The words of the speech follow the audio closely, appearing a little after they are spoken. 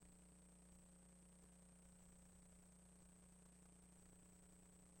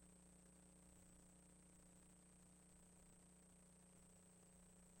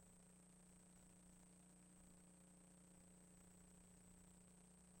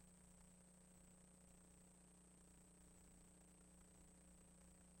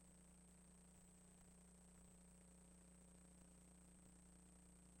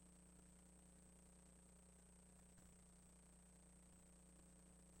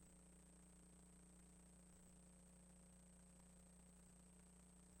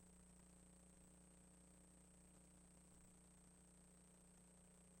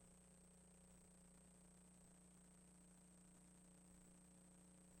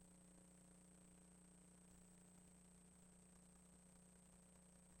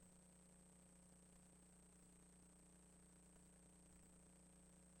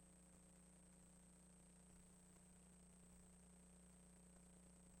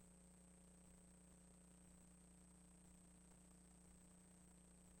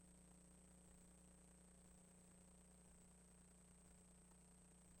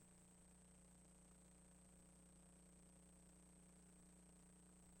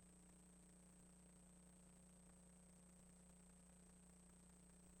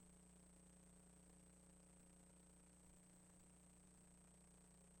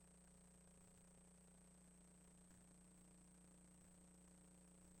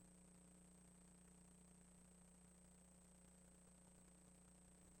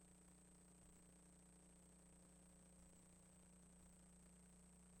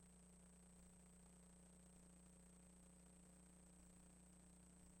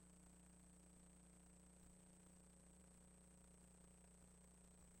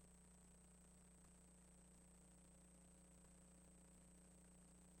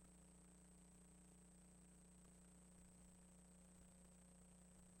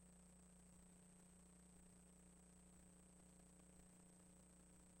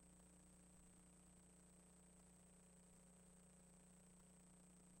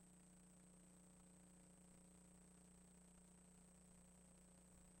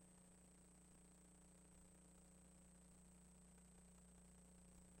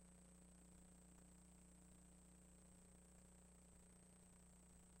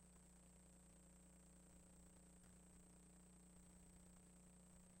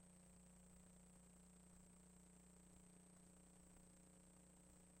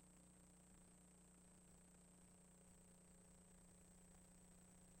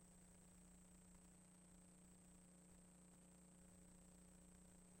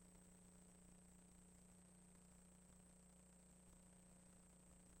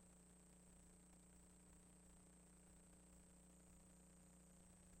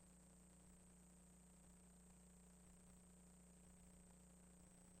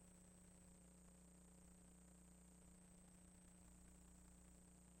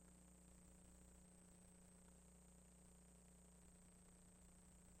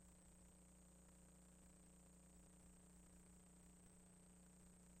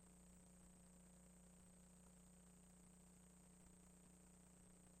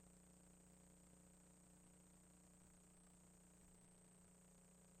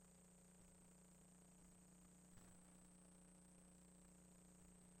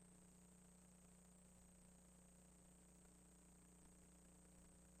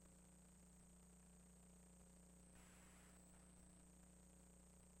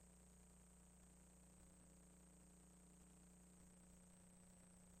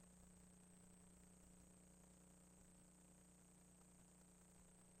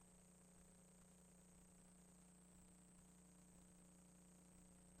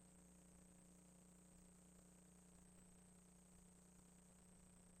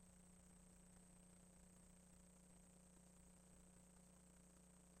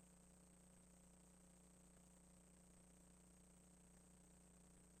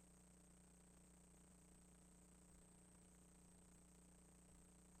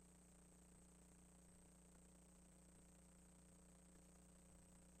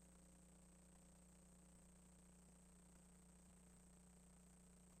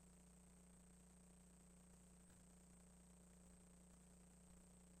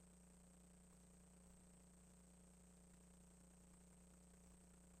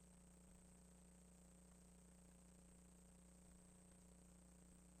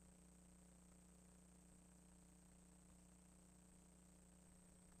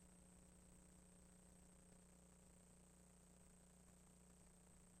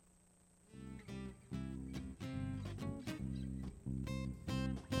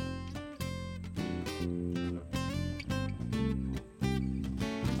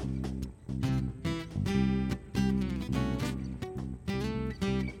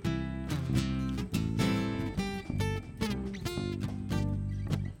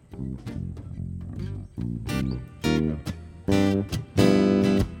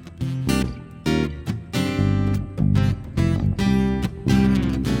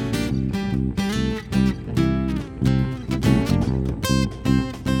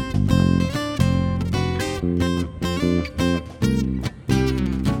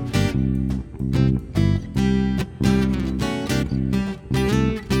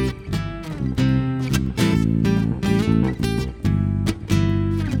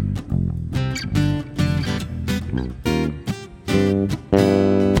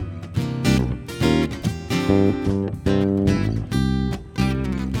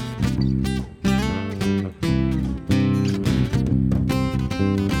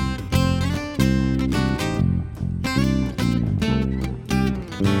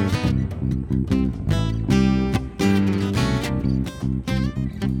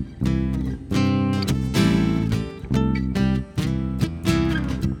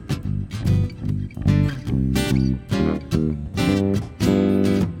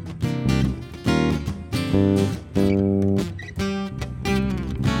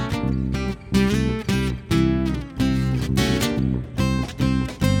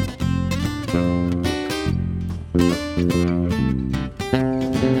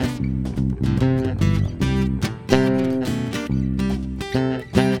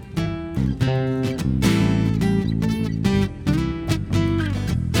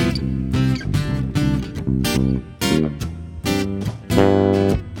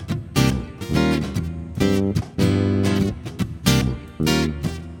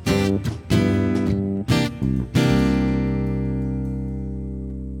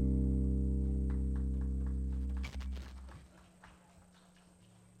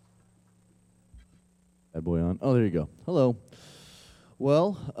bad boy on. Oh, there you go. Hello.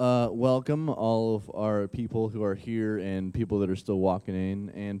 Well, welcome all of our people who are here and people that are still walking in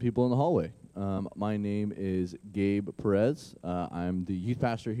and people in the hallway. My name is Gabe Perez. I'm the youth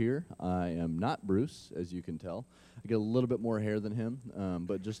pastor here. I am not Bruce, as you can tell. I get a little bit more hair than him,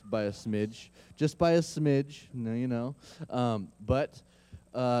 but just by a smidge. Just by a smidge, now you know. But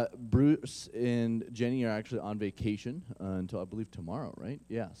Bruce and Jenny are actually on vacation until, I believe, tomorrow, right?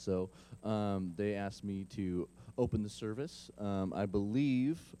 Yeah, so they asked me to open the service. I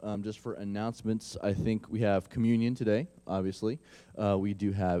believe, just for announcements, I think we have communion today, obviously. We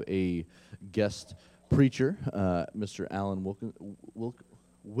do have a guest preacher, Mr. Alan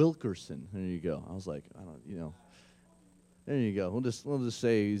Wilkerson. There you go. I was like, there you go. We'll just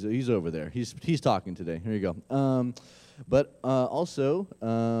say he's over there. He's talking today. Here you go. But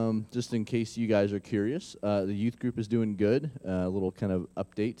also, just in case you guys are curious, the youth group is doing good. A little kind of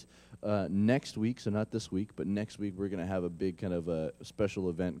update. Next week, so not this week, but next week we're going to have a big kind of a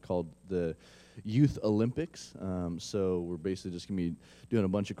special event called the Youth Olympics. So we're basically just going to be doing a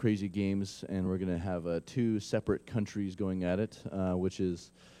bunch of crazy games, and we're going to have 2 separate countries going at it, which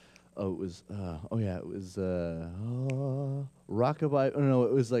is, it was Rockabye. Oh, no,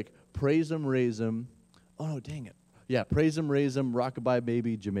 it was like Praise 'em, Raise 'em. Oh, no, dang it. Yeah, Praise 'em, Raise 'em, Rockabye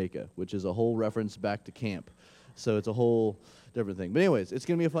Baby, Jamaica, which is a whole reference back to camp. So it's a whole different thing. But anyways, it's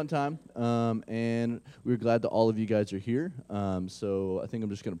going to be a fun time, and we're glad that all of you guys are here. So I think I'm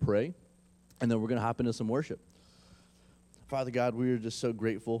just going to pray, and then we're going to hop into some worship. Father God, we are just so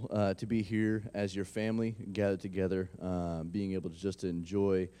grateful to be here as your family, gathered together, being able to just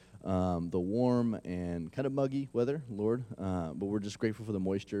enjoy the warm and kind of muggy weather, Lord. But we're just grateful for the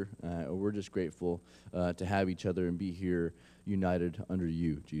moisture. We're just grateful to have each other and be here united under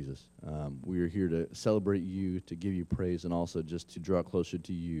you, Jesus. We are here to celebrate you, to give you praise, and also just to draw closer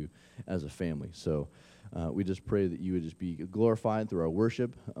to you as a family. So we just pray that you would just be glorified through our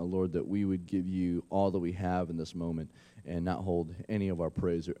worship, Lord, that we would give you all that we have in this moment and not hold any of our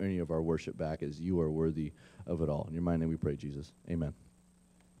praise or any of our worship back, as you are worthy of it all. In your mighty name we pray, Jesus. Amen.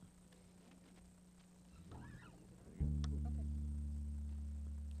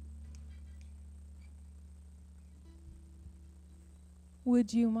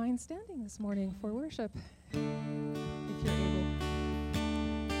 Would you mind standing this morning for worship, if you're able?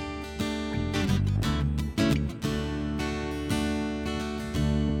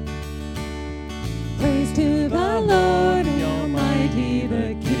 Praise to the Lord, the Almighty,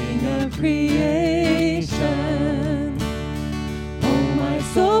 the King of creation. Oh, my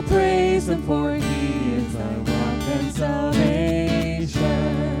soul, praise Him, for He is thy rock and salvation.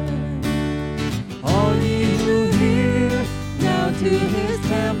 All ye who hear, now to His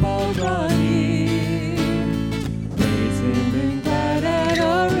temple draw near. Praise Him in glad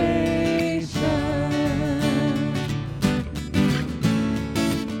adoration.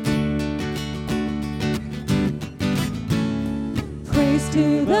 Praise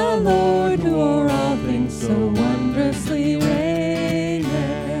to the Lord, who o'er all things so wondrously reigneth.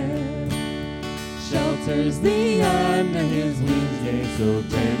 Shelters thee under His wings, yea, so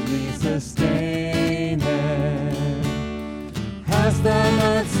tenderly sustaineth. Hast thou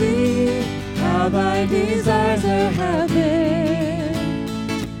not seen how thy desires have been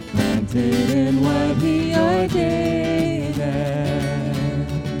planted in what He ordained?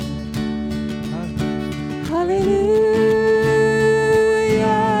 Hallelujah,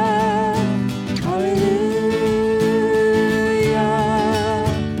 hallelujah,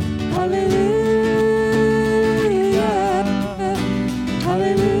 hallelujah,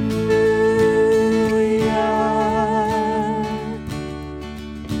 hallelujah.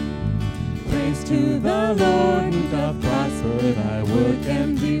 Praise to the Lord, who doth prosper thy work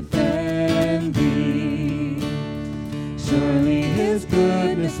and defend thee. Surely His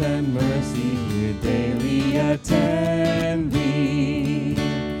goodness and mercy here daily attend thee.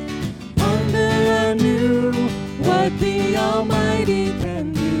 Wonder anew what the Almighty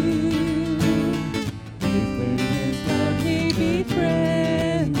can do. If with His love He be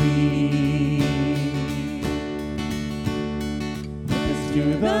friendly. Praise to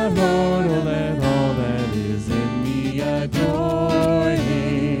the Lord, oh, let all that is in me adore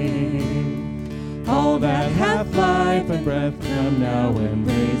Him. All that hath life and breath, come now and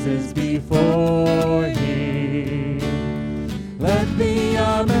praises before Him. Let the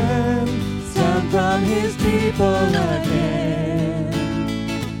Amen sound from His people again.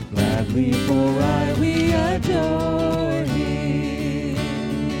 Gladly for I we adore Him.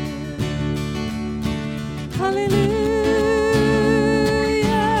 Hallelujah.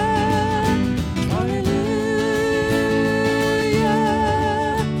 Hallelujah.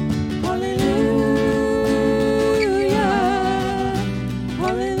 Hallelujah.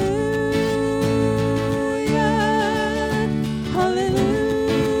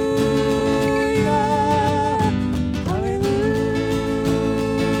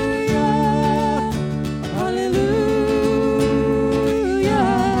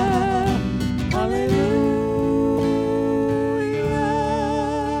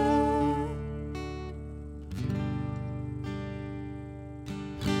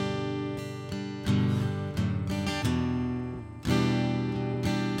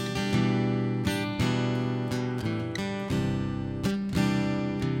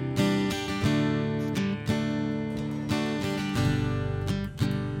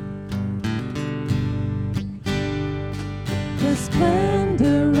 the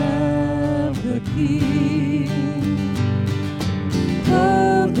splendor of the King,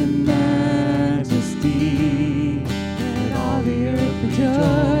 clothed in majesty. Let all the earth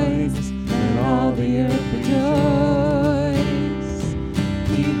rejoice, let all the earth rejoice.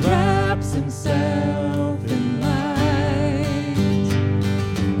 He wraps himself in light,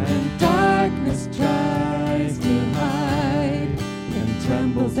 and darkness tries to hide, and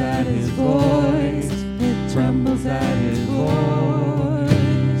trembles at his voice, it trembles at his voice.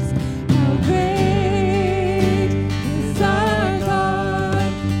 How great is our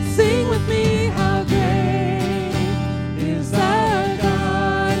God! Sing with me, how great is our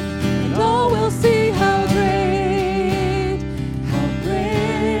God! And all will see how great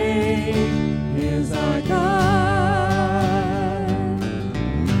is our God.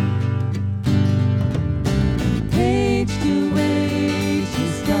 Age to age he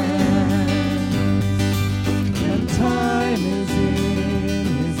stands, and time is in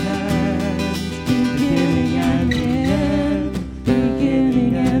his hands. Beginning and the end,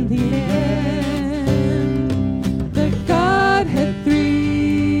 beginning and the end. The Godhead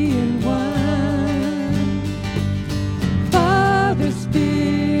three in one, Father,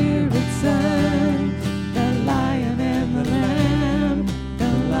 Spirit, Son, the Lion and the Lamb,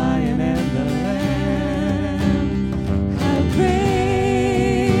 the Lion and the Lamb. How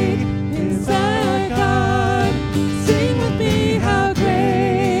great is our God! Sing with me, how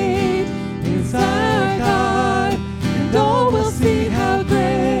great is our God! And all will see how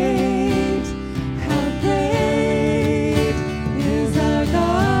great is our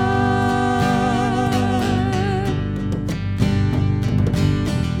God.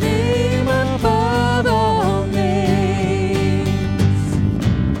 Name above all names,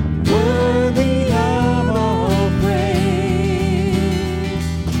 worthy of all praise.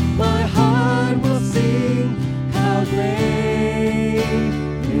 My heart will sing, how great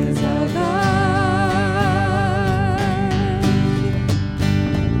is our God.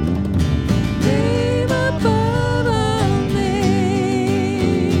 Name above all names,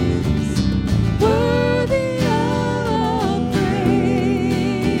 worthy of all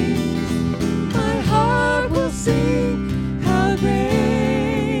praise. My heart will sing, how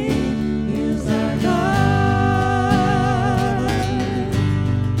great is our God.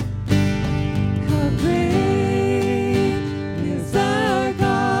 How great is our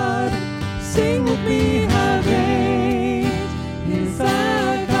God! Sing with me, how great is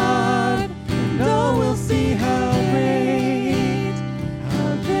our God! And all will see how great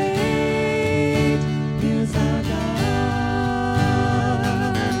is our God.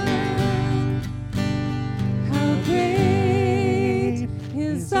 How great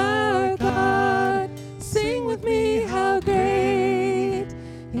is our God! Sing with me, how great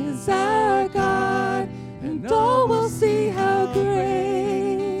is our God! And all will see how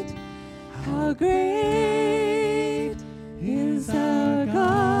great is our God.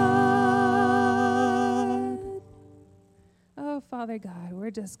 Oh, Father God,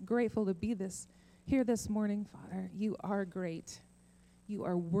 we're just grateful to be here this morning, Father. You are great. You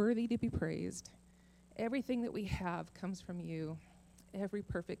are worthy to be praised. Everything that we have comes from you. Every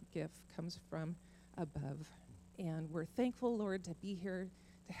perfect gift comes from above. And we're thankful, Lord, to be here,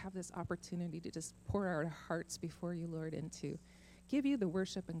 to have this opportunity to just pour our hearts before you, Lord, and to give you the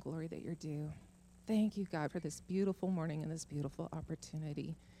worship and glory that you're due. Thank you, God, for this beautiful morning and this beautiful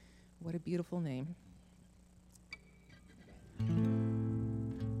opportunity. What a beautiful name.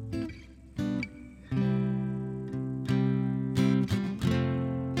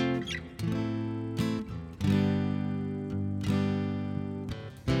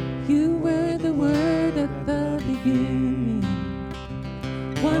 You were the Word at the beginning,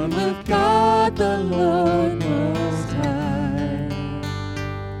 one with God the Lord Most High.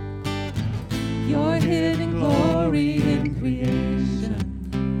 Your hidden glory in creation,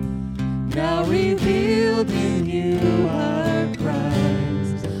 now revealed in you are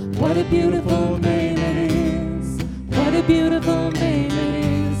Christ. What a beautiful name it is! What a beautiful name it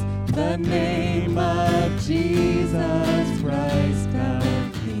is! The name of Jesus Christ our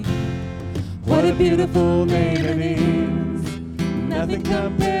King. What a beautiful name it is! Nothing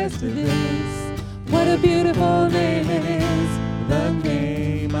compares to this. What a beautiful name it is! The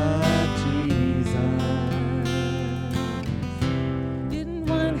name of Jesus. Didn't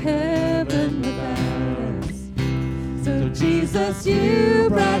want heaven without us, so Jesus, you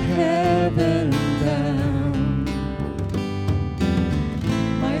brought heaven down.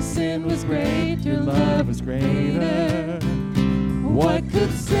 My sin was great, your love was greater. What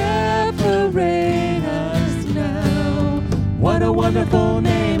could separate us now? What a wonderful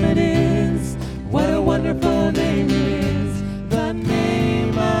name it is! What a wonderful name it is!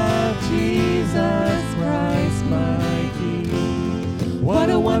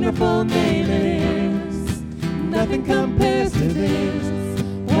 wonderful name it is. Nothing compares to this.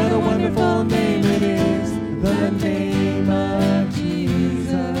 What a wonderful name it is. The name of Jesus.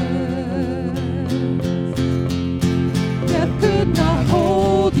 Death could not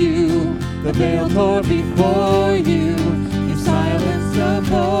hold you. The veil tore before you. You silenced the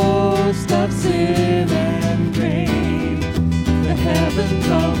boast of sin and grave. The heavens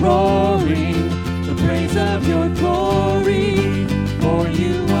are roaring the praise of your glory, for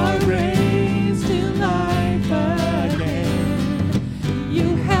you are raised to life again.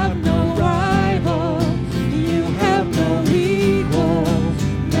 You have no rival, you have no equal.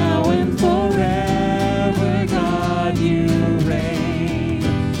 Now and forever, God, you reign.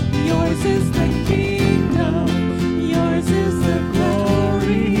 Yours is the kingdom, yours is the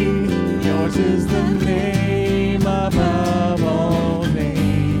glory, yours is the name above all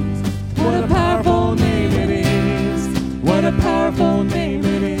names. What a powerful name it is. What a powerful name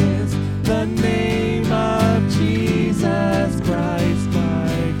it is. The name of Jesus Christ,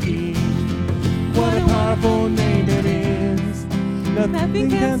 my King. What a powerful name it is. Nothing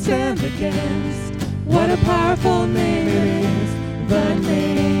can stand against. What a powerful name it is. The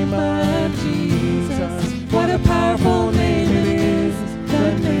name of Jesus. What a powerful name it is.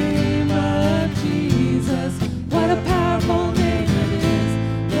 The name of Jesus. What a powerful name it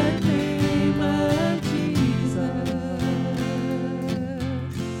is. The name of Jesus.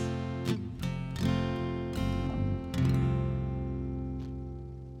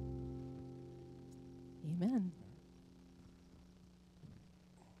 Amen.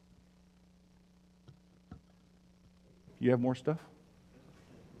 You have more stuff?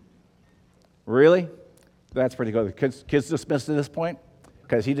 Really? That's pretty good. Kids dismissed at this point?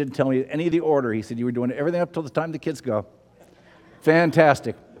 Because he didn't tell me any of the order. He said you were doing everything up till the time the kids go.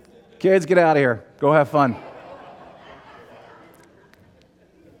 Fantastic. Kids, get out of here. Go have fun.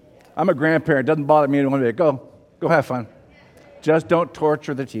 I'm a grandparent. It doesn't bother me one bit. Go have fun. Just don't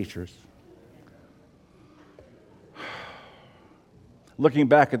torture the teachers. Looking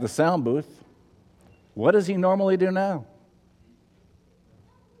back at the sound booth, what does he normally do now?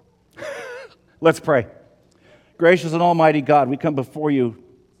 Let's pray. Gracious and almighty God, we come before you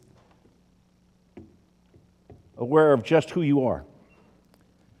aware of just who you are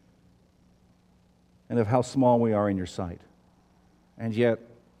and of how small we are in your sight. And yet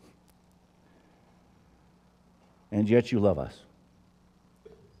you love us.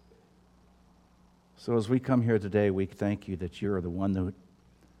 So as we come here today, we thank you that you're the one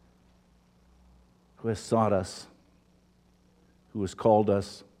who has sought us, who has called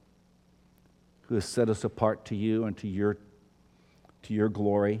us, who has set us apart to you and to your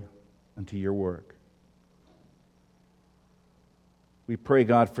glory and to your work. We pray,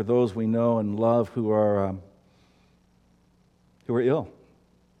 God, for those we know and love who are ill,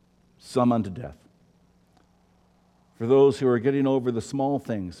 some unto death. For those who are getting over the small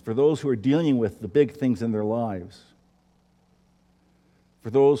things, for those who are dealing with the big things in their lives, for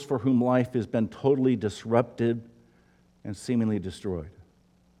those for whom life has been totally disrupted and seemingly destroyed.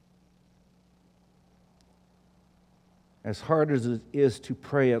 As hard as it is to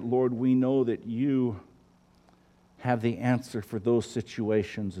pray it, Lord, we know that you have the answer for those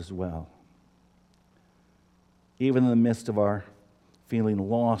situations as well. Even in the midst of our feeling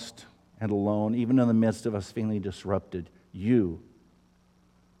lost and alone, even in the midst of us feeling disrupted, you,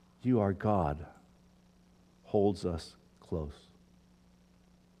 our God, holds us close.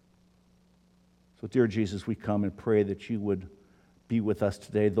 So, dear Jesus, we come and pray that you would be with us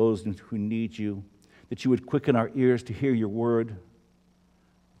today, those who need you, that you would quicken our ears to hear your word,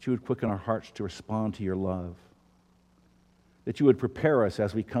 that you would quicken our hearts to respond to your love, that you would prepare us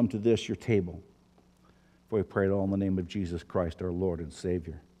as we come to this, your table. For we pray it all in the name of Jesus Christ, our Lord and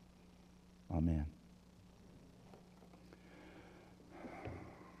Savior. Amen.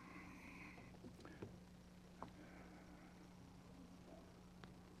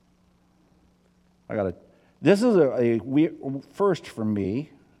 This is a first for me.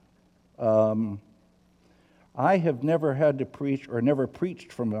 I have never had to preach or never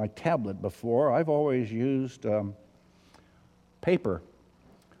preached from my tablet before. I've always used paper.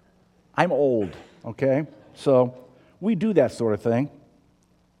 I'm old, okay? So we do that sort of thing.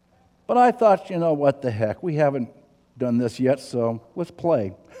 But I thought, what the heck? We haven't done this yet, so let's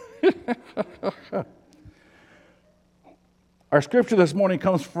play. Our scripture this morning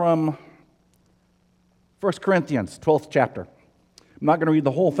comes from 1 Corinthians, 12th chapter. I'm not going to read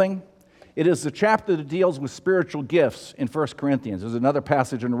the whole thing. It is the chapter that deals with spiritual gifts in 1 Corinthians. There's another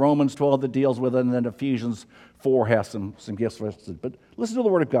passage in Romans 12 that deals with it, and then Ephesians 4 has some gifts listed. But listen to the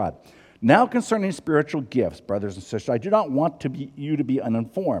Word of God. Now concerning spiritual gifts, brothers and sisters, I do not want you to be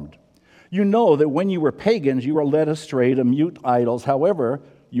uninformed. You know that when you were pagans, you were led astray to mute idols, however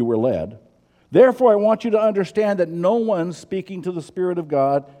you were led. Therefore, I want you to understand that no one speaking to the Spirit of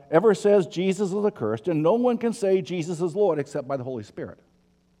God ever says Jesus is accursed, and no one can say Jesus is Lord except by the Holy Spirit.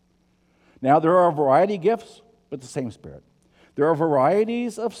 Now, there are a variety of gifts, but the same Spirit. There are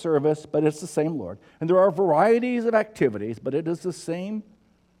varieties of service, but it's the same Lord. And there are varieties of activities, but it is the same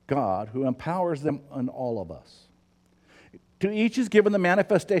God who empowers them in all of us. To each is given the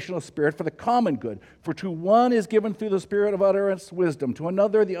manifestation of the Spirit for the common good. For to one is given through the Spirit of utterance wisdom, to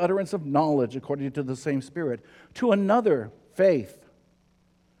another the utterance of knowledge according to the same Spirit, to another faith,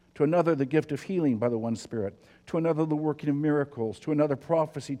 to another the gift of healing by the one Spirit, to another the working of miracles, to another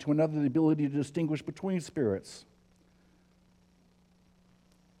prophecy, to another the ability to distinguish between spirits.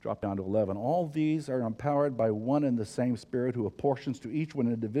 Drop down to 11. All these are empowered by one and the same Spirit who apportions to each one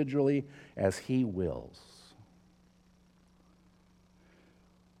individually as he wills.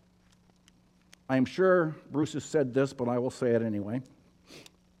 I'm sure Bruce has said this, but I will say it anyway.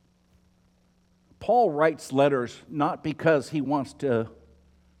 Paul writes letters not because he wants to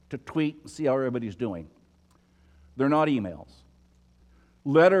tweet and see how everybody's doing. They're not emails.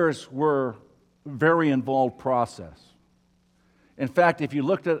 Letters were a very involved process. In fact, if you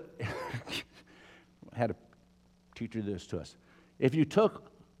looked at, I had a teacher do this to us. If you took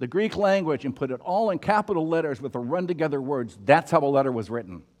the Greek language and put it all in capital letters with the run-together words, that's how a letter was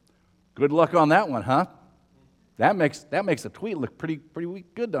written. Good luck on that one, huh? That makes a tweet look pretty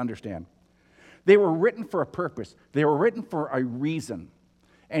good to understand. They were written for a purpose. They were written for a reason.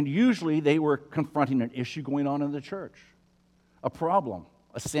 And usually they were confronting an issue going on in the church, a problem,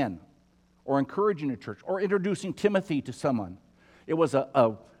 a sin, or encouraging a church, or introducing Timothy to someone. It was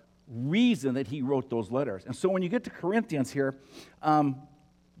a reason that he wrote those letters. And so when you get to Corinthians here,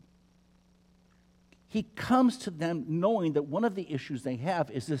 he comes to them knowing that one of the issues they have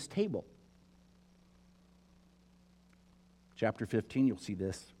is this table. Chapter 15, you'll see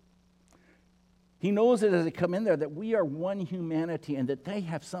this. He knows it as they come in there that we are one humanity and that they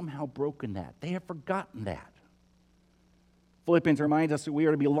have somehow broken that. They have forgotten that. Philippians reminds us that we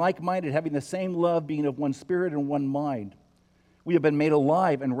are to be like-minded, having the same love, being of one spirit and one mind. We have been made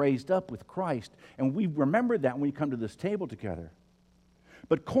alive and raised up with Christ, and we remember that when we come to this table together.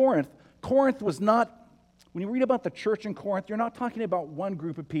 But Corinth was not, when you read about the church in Corinth, you're not talking about one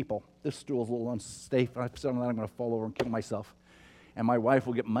group of people. This stool's a little unsafe, and I'm going to fall over and kill myself. And my wife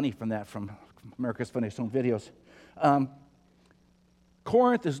will get money from that, from America's Funniest Home Videos.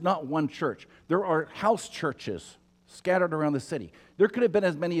 Corinth is not one church. There are house churches scattered around the city. There could have been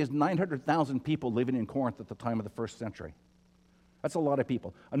as many as 900,000 people living in Corinth at the time of the first century. That's a lot of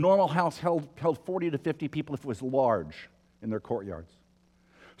people. A normal house held 40 to 50 people if it was large in their courtyards.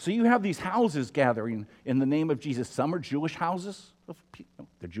 So you have these houses gathering in the name of Jesus. Some are Jewish houses,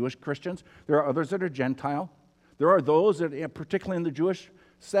 they're Jewish Christians. There are others that are Gentile. There are those that, particularly in the Jewish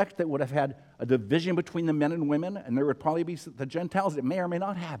sect, that would have had a division between the men and women, and there would probably be the Gentiles that may or may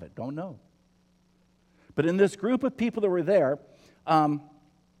not have it, don't know. But in this group of people that were there,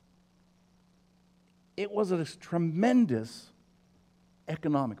 it was a tremendous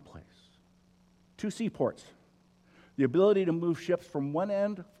economic place. 2 seaports. The ability to move ships from one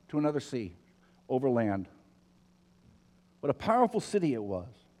end to another sea, over land. What a powerful city it was.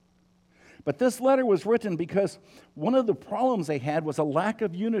 But this letter was written because one of the problems they had was a lack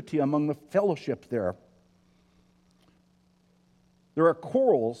of unity among the fellowship there. There are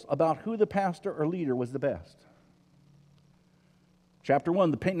quarrels about who the pastor or leader was the best. Chapter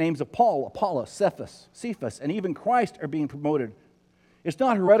 1, the names of Paul, Apollos, Cephas, and even Christ are being promoted. It's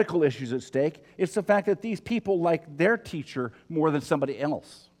not heretical issues at stake. It's the fact that these people like their teacher more than somebody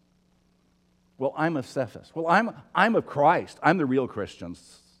else. Well, I'm of Cephas. Well, I'm of Christ. I'm the real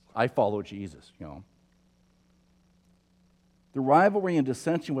Christians. I follow Jesus, The rivalry and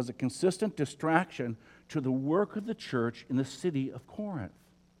dissension was a consistent distraction to the work of the church in the city of Corinth.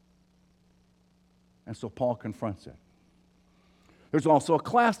 And so Paul confronts it. There's also a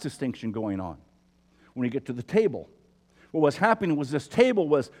class distinction going on when you get to the table. What was happening was this table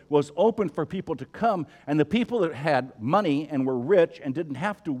was open for people to come, and the people that had money and were rich and didn't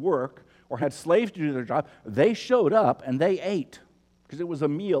have to work or had slaves to do their job, they showed up and they ate, because it was a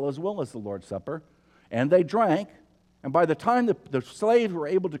meal as well as the Lord's Supper, and they drank, and by the time the slaves were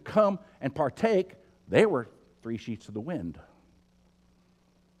able to come and partake, they were 3 sheets to the wind,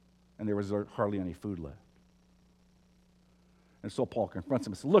 and there was hardly any food left. And so Paul confronts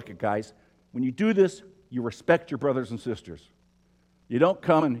them and says, look, guys, when you do this, you respect your brothers and sisters. You don't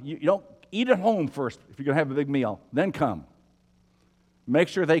come and you don't eat at home first if you're going to have a big meal, then come. Make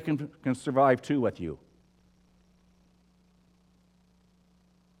sure they can survive too with you.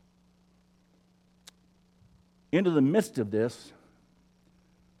 Into the midst of this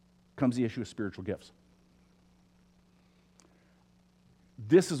comes the issue of spiritual gifts.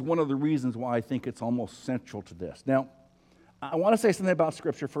 This is one of the reasons why I think it's almost central to this. Now, I want to say something about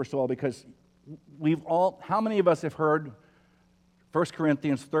Scripture, first of all, because how many of us have heard 1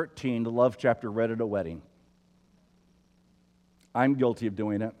 Corinthians 13, the love chapter, read at a wedding? I'm guilty of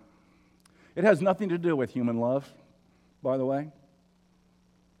doing it. It has nothing to do with human love, by the way.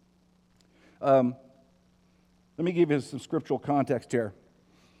 Let me give you some scriptural context here.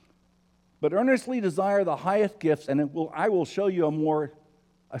 But earnestly desire the highest gifts, and I will show you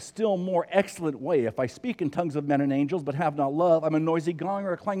a still more excellent way. If I speak in tongues of men and angels, but have not love, I'm a noisy gong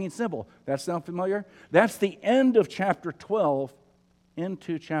or a clanging cymbal. That sound familiar? That's the end of chapter 12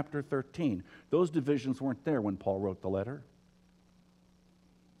 into chapter 13. Those divisions weren't there when Paul wrote the letter.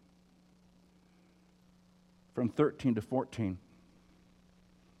 From 13 to 14.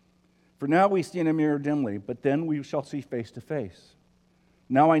 For now we see in a mirror dimly, but then we shall see face to face.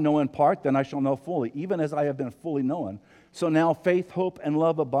 Now I know in part, then I shall know fully, even as I have been fully known. So now faith, hope, and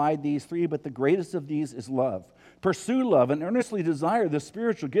love abide, these three, but the greatest of these is love. Pursue love and earnestly desire the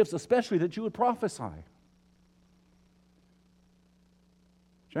spiritual gifts, especially that you would prophesy.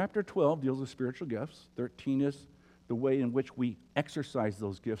 Chapter 12 deals with spiritual gifts. 13 is the way in which we exercise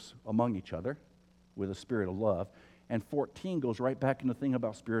those gifts among each other with a spirit of love. And 14 goes right back into the thing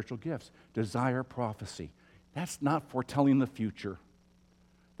about spiritual gifts. Desire prophecy. That's not foretelling the future.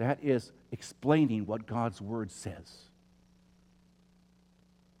 That is explaining what God's Word says.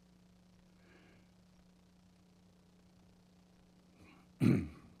 The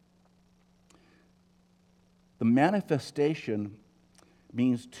manifestation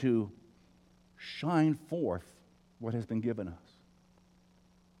means to shine forth what has been given us.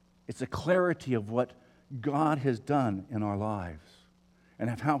 It's a clarity of what God has done in our lives and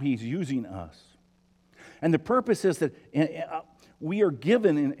of how He's using us. And the purpose is that we are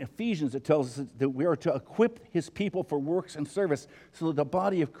given in Ephesians, it tells us that we are to equip His people for works and service so that the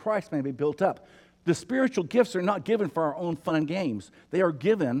body of Christ may be built up. The spiritual gifts are not given for our own fun and games. They are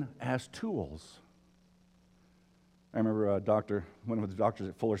given as tools. I remember one of the doctors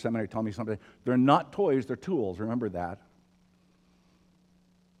at Fuller Seminary told me something. They're not toys, they're tools. Remember that.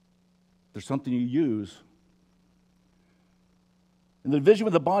 There's something you use. And the division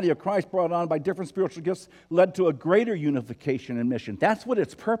of the body of Christ brought on by different spiritual gifts led to a greater unification and mission. That's what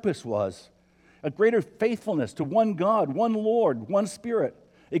its purpose was. A greater faithfulness to one God, one Lord, one Spirit.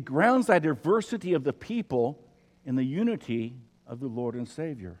 It grounds that diversity of the people in the unity of the Lord and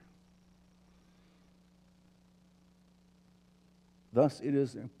Savior. Thus, it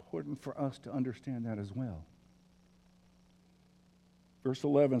is important for us to understand that as well. Verse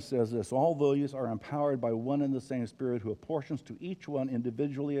 11 says this, all those are empowered by one and the same Spirit who apportions to each one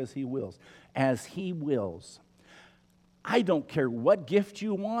individually as He wills. As He wills. I don't care what gift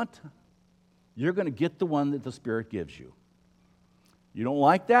you want, you're going to get the one that the Spirit gives you. You don't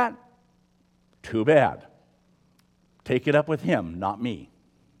like that? Too bad. Take it up with Him, not me.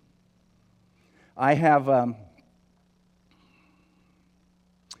 I have...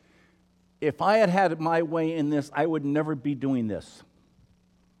 If I had had my way in this, I would never be doing this.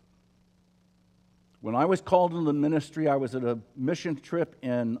 When I was called into the ministry, I was at a mission trip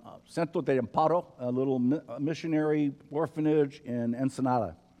in Centro de Amparo, a little missionary orphanage in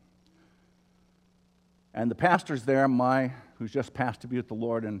Ensenada. And the pastors there, who's just passed to be with the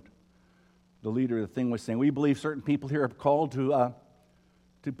Lord, and the leader of the thing was saying, we believe certain people here are called to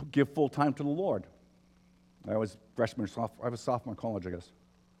give full time to the Lord. I was sophomore in college, I guess.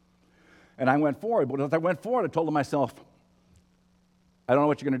 And I went forward, but as I went forward, I told myself, I don't know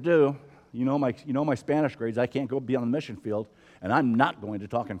what you're going to do. You know my Spanish grades. I can't go be on the mission field, and I'm not going to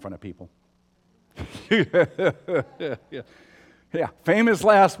talk in front of people. Yeah, famous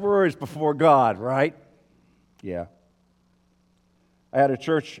last words before God, right? Yeah. I had a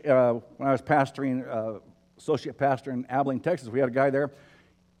church when I was pastoring, associate pastor in Abilene, Texas. We had a guy there.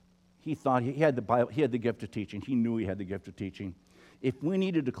 He thought he had the Bible, he had the gift of teaching. He knew he had the gift of teaching. If we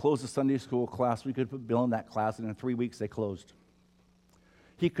needed to close the Sunday school class, we could put Bill in that class, and in 3 weeks they closed.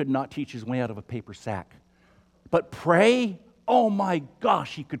 He could not teach his way out of a paper sack. But pray, oh my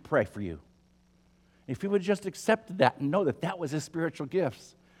gosh, he could pray for you. If he would just accept that and know that that was his spiritual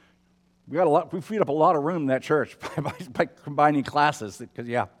gifts. We freed up a lot of room in that church by combining classes, because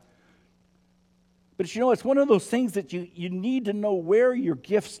yeah. But it's one of those things that you need to know where your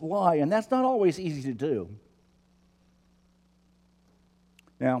gifts lie, and that's not always easy to do.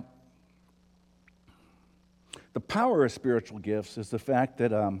 Now, The power of spiritual gifts is the fact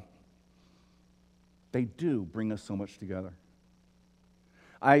that they do bring us so much together.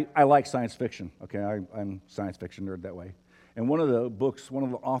 I like science fiction, okay? I'm a science fiction nerd that way. And one of the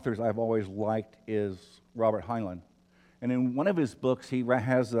authors I've always liked is Robert Heinlein. And in one of his books, he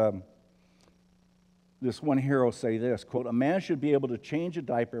has this one hero say this, quote, "A man should be able to change a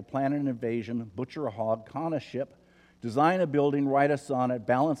diaper, plan an invasion, butcher a hog, con a ship, design a building, write a sonnet,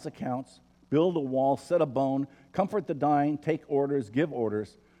 balance accounts, build a wall, set a bone, comfort the dying, take orders, give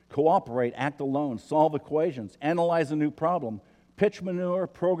orders, cooperate, act alone, solve equations, analyze a new problem, pitch manure,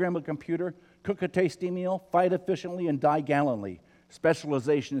 program a computer, cook a tasty meal, fight efficiently, and die gallantly.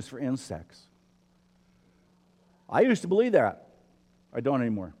 Specialization is for insects." I used to believe that. I don't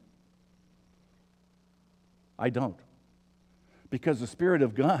anymore. I don't. Because the Spirit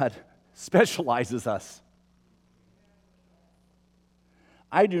of God specializes us.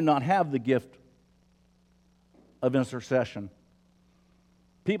 I do not have the gift of intercession.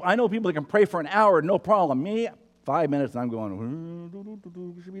 I know people that can pray for an hour, no problem. Me, 5 minutes, and I'm going,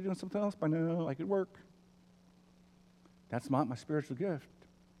 we should be doing something else by now. I could work. That's not my spiritual gift.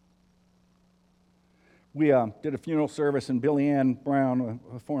 We did a funeral service, and Billy Ann Brown,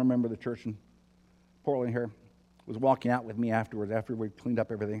 a former member of the church in Portland here, was walking out with me afterwards, after we cleaned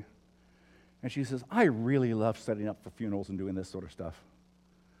up everything. And she says, "I really love setting up for funerals and doing this sort of stuff."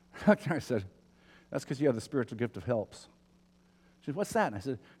 I said, "That's because you have the spiritual gift of helps." She said, "What's that?" And I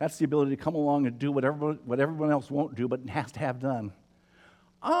said, "That's the ability to come along and do what everyone else won't do, but has to have done."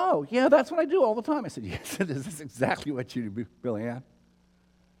 "Oh, yeah, that's what I do all the time." I said, "Yes, this is exactly what you do, Billy Ann."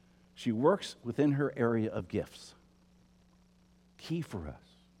 She works within her area of gifts. Key for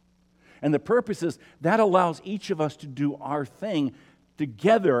us. And the purpose is that allows each of us to do our thing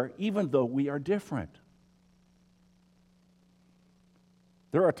together, even though we are different.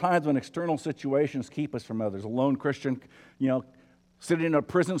 There are times when external situations keep us from others. A lone Christian, sitting in a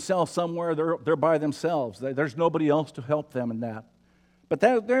prison cell somewhere, they're by themselves. There's nobody else to help them in that. But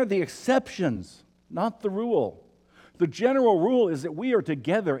they're the exceptions, not the rule. The general rule is that we are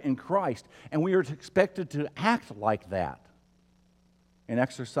together in Christ, and we are expected to act like that in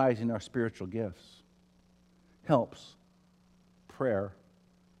exercising our spiritual gifts. Helps, prayer,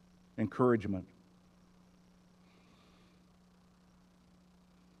 encouragement.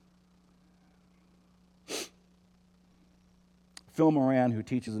 Phil Moran, who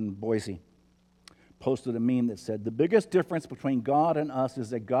teaches in Boise, posted a meme that said, "The biggest difference between God and us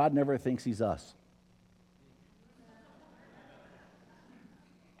is that God never thinks he's us."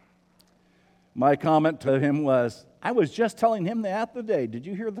 My comment to him was, "I was just telling him that the day. Did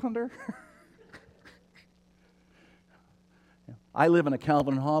you hear the thunder?" I live in a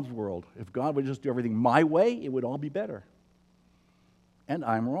Calvin and Hobbes world. If God would just do everything my way, it would all be better. And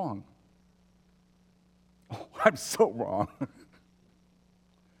I'm wrong. Oh, I'm so wrong.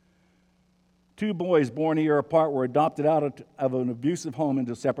 Two boys born a year apart were adopted out of an abusive home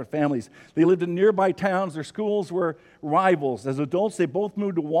into separate families. They lived in nearby towns. Their schools were rivals. As adults, they both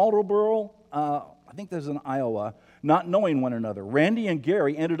moved to Waldoboro, I think that's in Iowa, not knowing one another. Randy and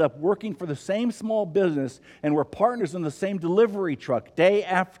Gary ended up working for the same small business and were partners in the same delivery truck day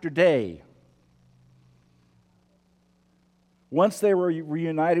after day. Once they were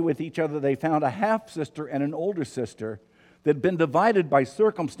reunited with each other, they found a half-sister and an older sister that had been divided by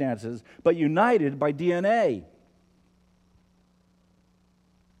circumstances, but united by DNA.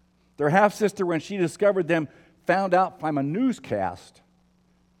 Their half-sister, when she discovered them, found out from a newscast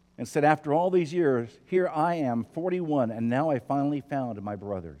and said, "After all these years, here I am, 41, and now I finally found my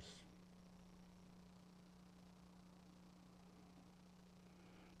brothers."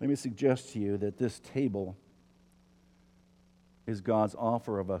 Let me suggest to you that this table is God's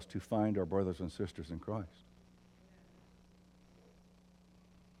offer of us to find our brothers and sisters in Christ.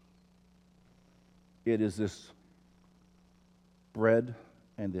 It is this bread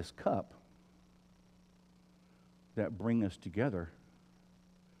and this cup that bring us together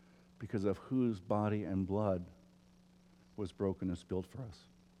because of whose body and blood was broken and spilled for us.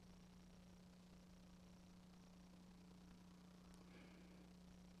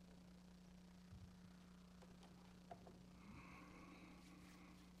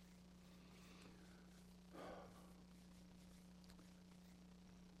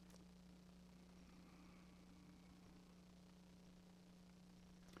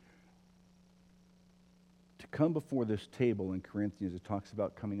 Come before this table in Corinthians, it talks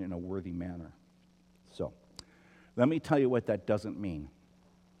about coming in a worthy manner. So, let me tell you what that doesn't mean.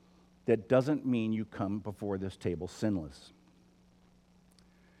 That doesn't mean you come before this table sinless.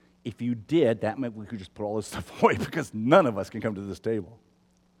 If you did, that meant we could just put all this stuff away because none of us can come to this table.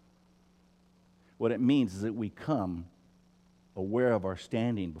 What it means is that we come aware of our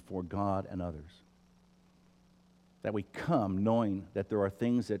standing before God and others. That we come knowing that there are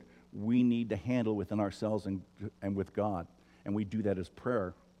things that we need to handle within ourselves and with God. And we do that as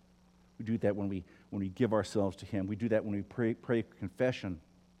prayer. We do that when we give ourselves to Him. We do that when we pray confession.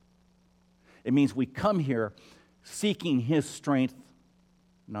 It means we come here seeking His strength,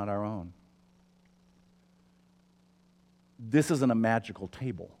 not our own. This isn't a magical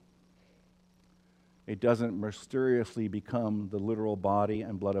table. It doesn't mysteriously become the literal body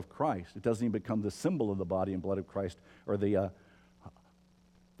and blood of Christ. It doesn't even become the symbol of the body and blood of Christ, or the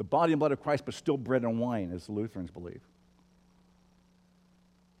body and blood of Christ, but still bread and wine, as the Lutherans believe.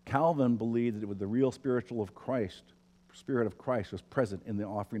 Calvin believed that the real spirit of Christ was present in the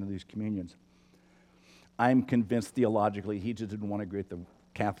offering of these communions. I'm convinced theologically he just didn't want to agree with the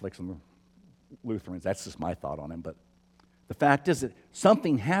Catholics and the Lutherans. That's just my thought on him, but the fact is that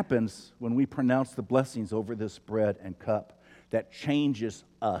something happens when we pronounce the blessings over this bread and cup that changes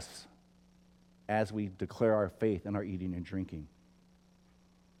us as we declare our faith in our eating and drinking.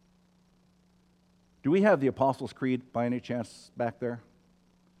 Do we have the Apostles' Creed by any chance back there?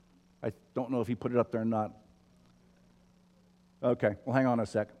 I don't know if he put it up there or not. Okay, well, hang on a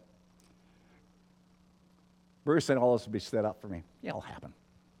sec. Bruce said all this would be set up for me. Yeah, it'll happen.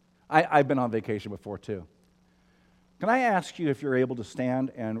 I've been on vacation before, too. Can I ask you if you're able to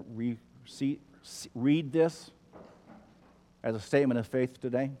stand and read this as a statement of faith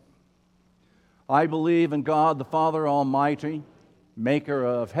today? I believe in God the Father Almighty, maker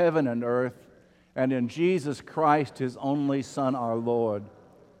of heaven and earth, and in Jesus Christ, His only Son, our Lord,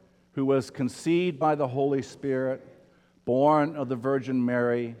 who was conceived by the Holy Spirit, born of the Virgin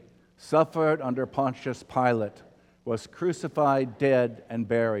Mary, suffered under Pontius Pilate, was crucified, dead, and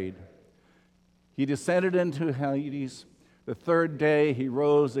buried. He descended into Hades. The third day He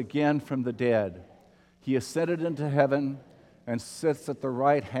rose again from the dead. He ascended into heaven and sits at the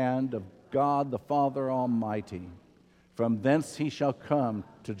right hand of God the Father Almighty. From thence He shall come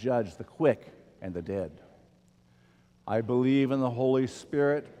to judge the quick and the dead. I believe in the Holy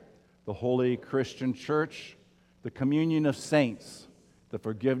Spirit, the holy Christian church, the communion of saints, the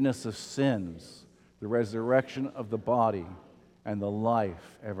forgiveness of sins, the resurrection of the body, and the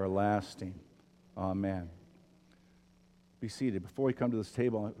life everlasting. Amen. Be seated. Before we come to this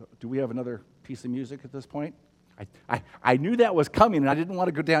table, do we have another piece of music at this point? I knew that was coming, and I didn't want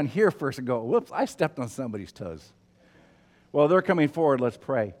to go down here first and go, whoops, I stepped on somebody's toes. Well, they're coming forward. Let's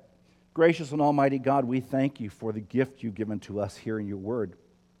pray. Gracious and almighty God, we thank You for the gift You've given to us here in Your word,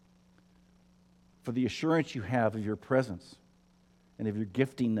 for the assurance You have of Your presence and of Your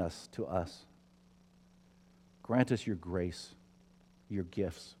gifting us to us. Grant us Your grace, Your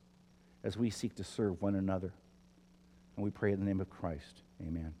gifts, as we seek to serve one another. And we pray in the name of Christ.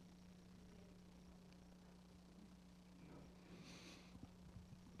 Amen.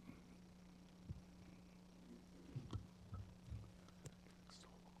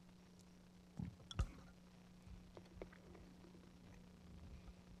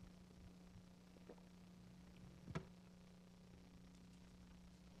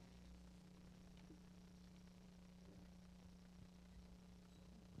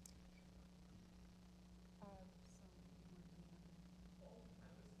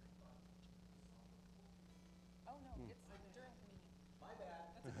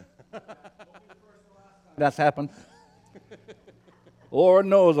 That's happened. Lord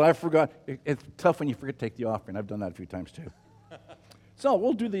knows I forgot. It's tough when you forget to take the offering. I've done that a few times too. So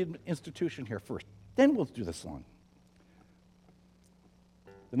we'll do the institution here first. Then we'll do the song.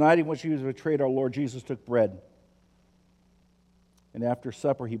 The night in which He was betrayed, our Lord Jesus took bread. And after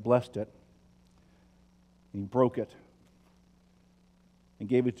supper, He blessed it. And He broke it. And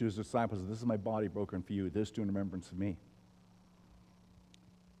gave it to His disciples. This is my body broken for you. This do in remembrance of me.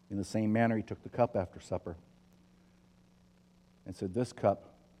 In the same manner, He took the cup after supper and said, this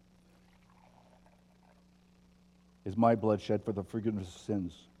cup is my blood shed for the forgiveness of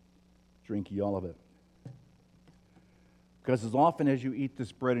sins. Drink ye all of it. Because as often as you eat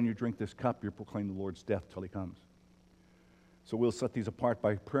this bread and you drink this cup, you proclaim the Lord's death till He comes. So we'll set these apart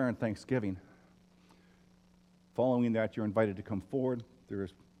by prayer and thanksgiving. Following that, you're invited to come forward.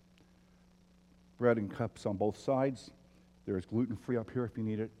 There's bread and cups on both sides. There is gluten-free up here if you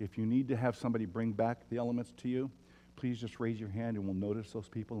need it. If you need to have somebody bring back the elements to you, please just raise your hand and we'll notice those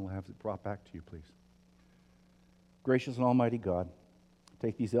people and we'll have it brought back to you, please. Gracious and almighty God,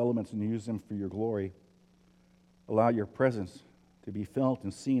 take these elements and use them for Your glory. Allow Your presence to be felt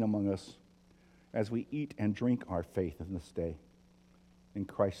and seen among us as we eat and drink our faith in this day. In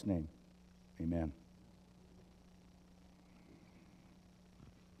Christ's name, amen.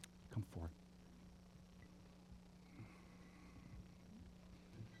 Come forward.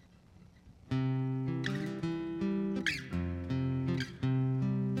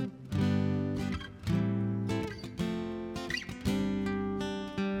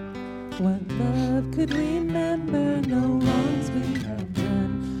 What love could remember no wrongs we have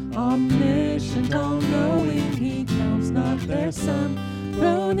done? Omniscient, all-knowing, he counts not their sum.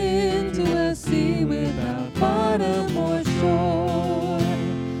 Thrown into a sea without bottom or shore.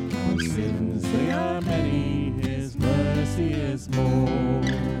 Our sins, they are many, his mercy is more.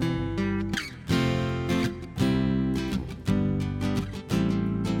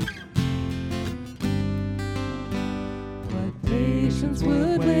 What patience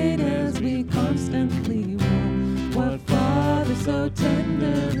would wait as we constantly roam? What Father so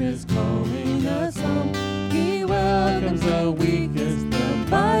tender is calling us home? He welcomes the weakest, the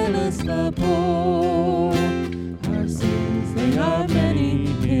vilest, the poor. Our sins, they are many,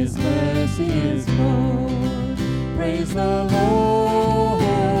 his mercy is more. Praise the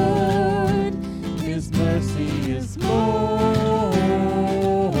Lord, his mercy is more.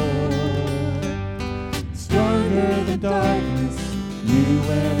 Stronger than darkness, new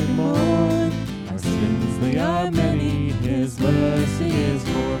every morn. Our sins, they are many, his mercy is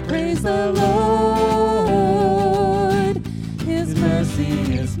more. Praise the Lord, his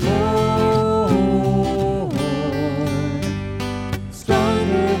mercy is more.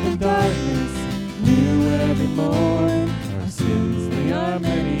 Stronger than darkness, new every morn. Our sins, they are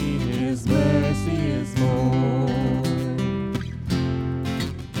many, his mercy is more.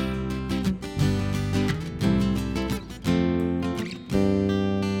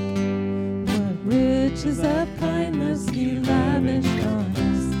 What riches of kindness he lavished on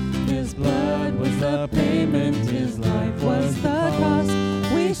us. His blood was the payment, his life was the cost.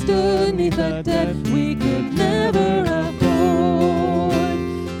 We stood neath a debt we could never afford.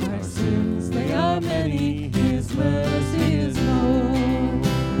 Our sins, they are many, his mercy is more.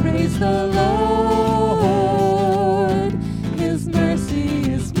 Praise the Lord, his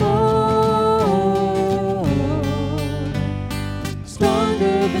mercy is more.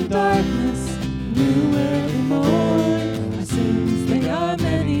 Stronger than darkness, new every morn. Our sins, they are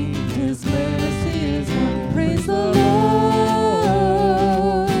many, his mercy is more. Praise the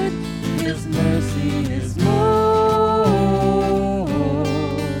Lord, his mercy is more.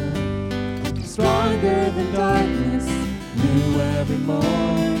 Stronger than darkness, new every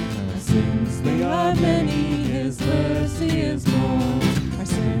morn. Our sins, they are many, his mercy is more. Our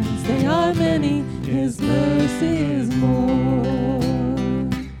sins, they are many, his mercy is more.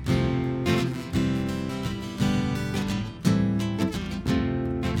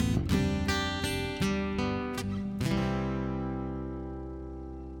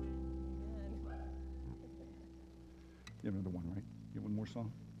 You have another one, right? You have one more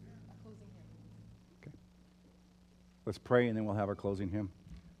song? Okay. Let's pray and then we'll have our closing hymn.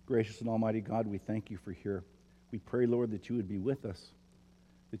 Gracious and almighty God, we thank you for here. We pray, Lord, that you would be with us,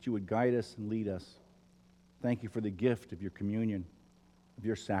 that you would guide us and lead us. Thank you for the gift of your communion, of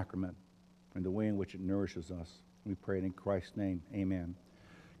your sacrament, and the way in which it nourishes us. We pray it in Christ's name. Amen.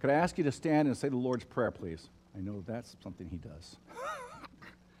 Could I ask you to stand and say the Lord's Prayer, please? I know that's something he does.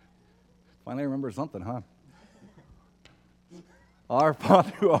 Finally remember something, huh? Our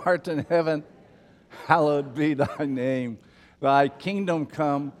Father who art in heaven, hallowed be thy name. Thy kingdom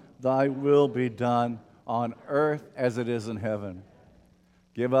come, thy will be done, on earth as it is in heaven.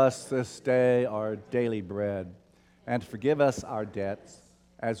 Give us this day our daily bread, and forgive us our debts,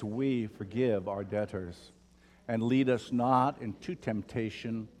 as we forgive our debtors. And lead us not into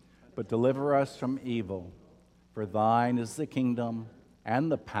temptation, but deliver us from evil. For thine is the kingdom,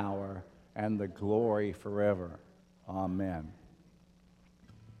 and the power, and the glory forever. Amen.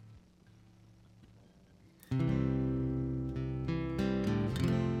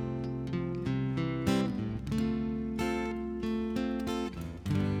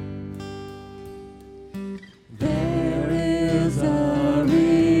 There is a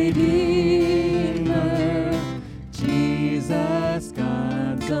Redeemer, Jesus,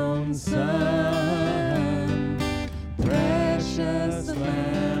 God's own Son, precious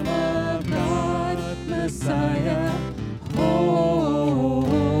Lamb of God, Messiah,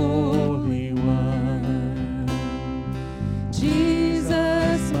 Holy One.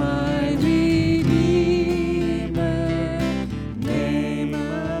 Jesus, my Redeemer, name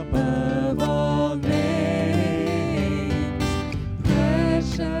above all names,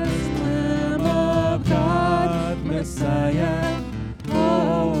 precious Lamb of God, Messiah,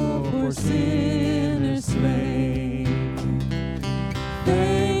 oh, for sinners slain.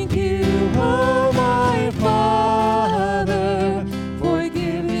 Thank you, oh my Father, for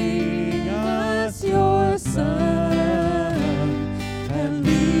giving us your Son and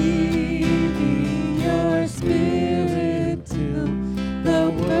leaving your Spirit till the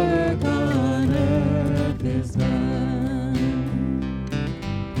work on earth is done.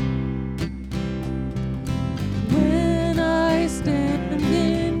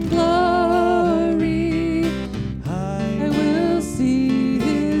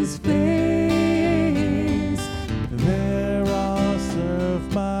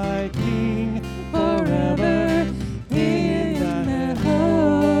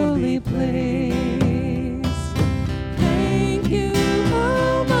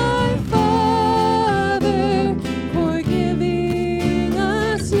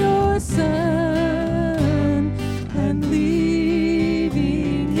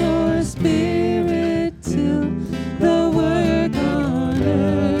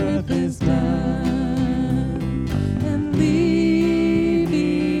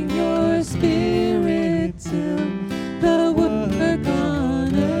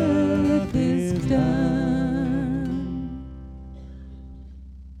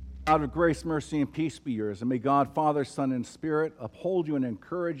 God of grace, mercy, and peace be yours. And may God, Father, Son, and Spirit uphold you and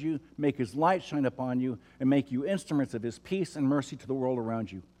encourage you, make his light shine upon you, and make you instruments of his peace and mercy to the world around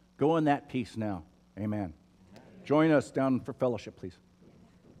you. Go in that peace now. Amen. Join us down for fellowship, please.